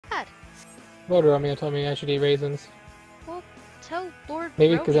Lord Romeo told me I should eat raisins. Well, tell Lord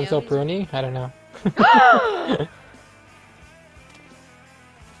Maybe Romeo. because I'm so pruny? I don't know.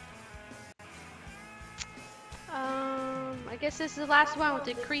 I guess this is the last one with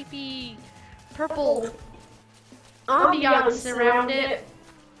the creepy purple ambiance around it.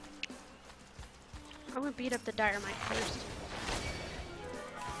 I'm gonna beat up the Dynamite first.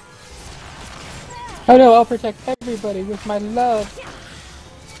 Oh no, I'll protect everybody with my love.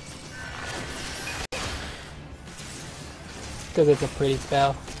 Because it's a pretty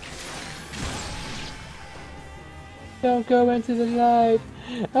spell. Don't go into the light.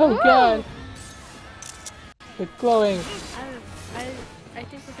 Oh god. It's glowing. I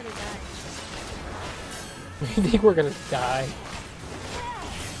think we're gonna die. I think we're gonna die.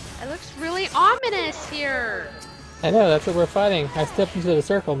 It looks really ominous here. I know, that's what we're fighting. I stepped into the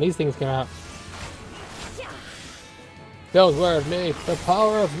circle and these things came out. Don't worry of me. The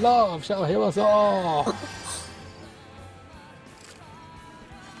power of love shall heal us all.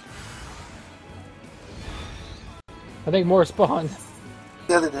 I think more spawned.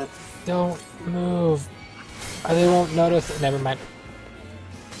 Yeah, they did. Don't move. They won't notice. Never mind.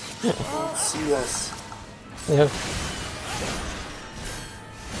 See us. Yeah.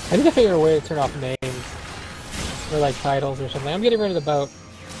 I need to figure out a way to turn off names. Or like titles or something. I'm getting rid of the boat.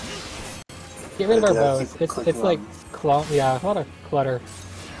 Get rid of our boats. It's like yeah, a lot of clutter.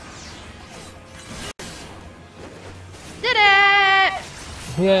 Did it!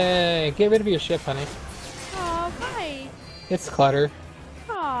 Yay! Get rid of your ship, honey. Aw, bye. It's clutter.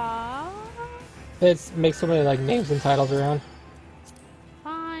 Aww. It makes so many like names and titles around.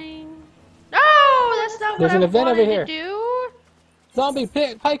 Fine. No, that's not There's what an I event over wanted here. to do. Zombie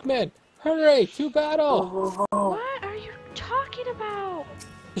pikemen! Hurry! To battle! What are you talking about?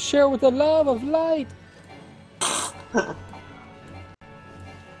 To share with the love of light! Now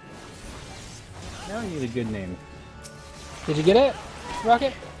I need a good name. Did you get it?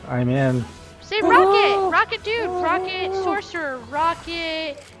 Rocket? I'm in. Say Rocket! Rocket Dude! Rocket Sorcerer!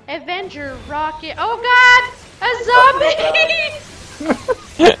 Rocket Avenger! Rocket... Oh god! A zombie!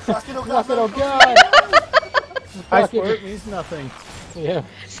 Rocket, oh Rocket, oh god! god! I Rocket. swear it means nothing. Yeah.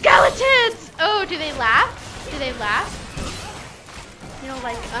 Skeletons! Oh, do they laugh? Do they laugh? You know,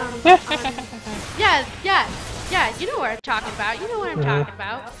 like, yeah, you know what I'm talking about. You know what I'm talking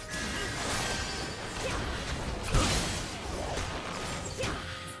about.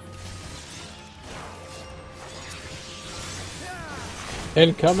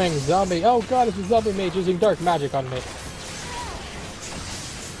 Incoming zombie! Oh god, it's a zombie mage using dark magic on me.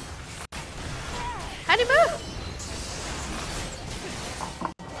 How do you move?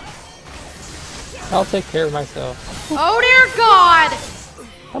 I'll take care of myself. Oh dear god!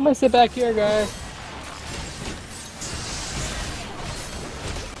 I'm gonna sit back here, guys.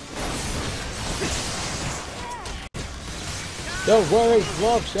 Don't worry,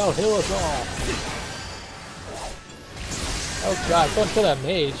 love shall heal us all. Oh god, don't kill that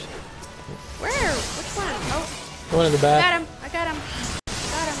mage. Where? Which one? Oh, The one in the I back. got him. I got him.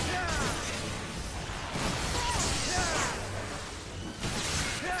 Got him.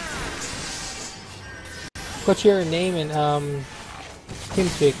 Put your name in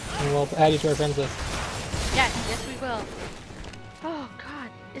TeamSpeak and we'll add you to our friends list. Yes, we will. Oh god,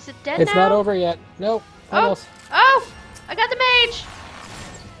 is it dead It's now? not over yet. Nope. Oh, Almost. oh! I got the mage!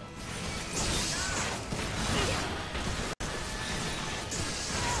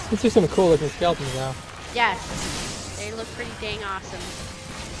 Let's do some cool looking skeletons now. Yes, they look pretty dang awesome.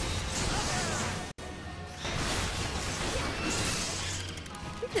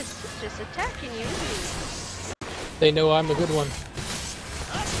 He's just attacking you. They know I'm the good one.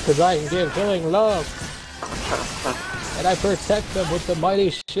 Because I can give healing love. And I protect them with the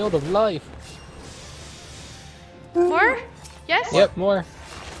mighty shield of life. More? Yes? Yep, more.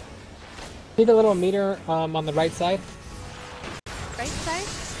 See the little meter on the right side? Right side?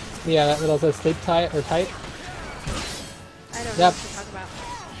 Yeah, that little says sleep tight or tight. I don't know Yep. what you're talking about.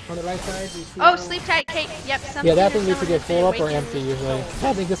 On the right side, you see Oh, sleep tight cake. Yep, something yeah, that or thing needs to someone get full up or awaken empty usually. soul.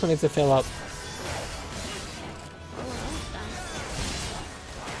 I think this one needs to fill up. Oh, almost done.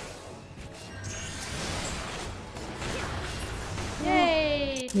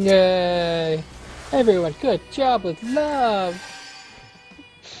 Yay! Yay! Everyone, good job with love!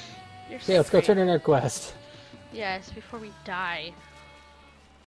 You're so Okay, let's go great. turn in our quest. Yes, before we die.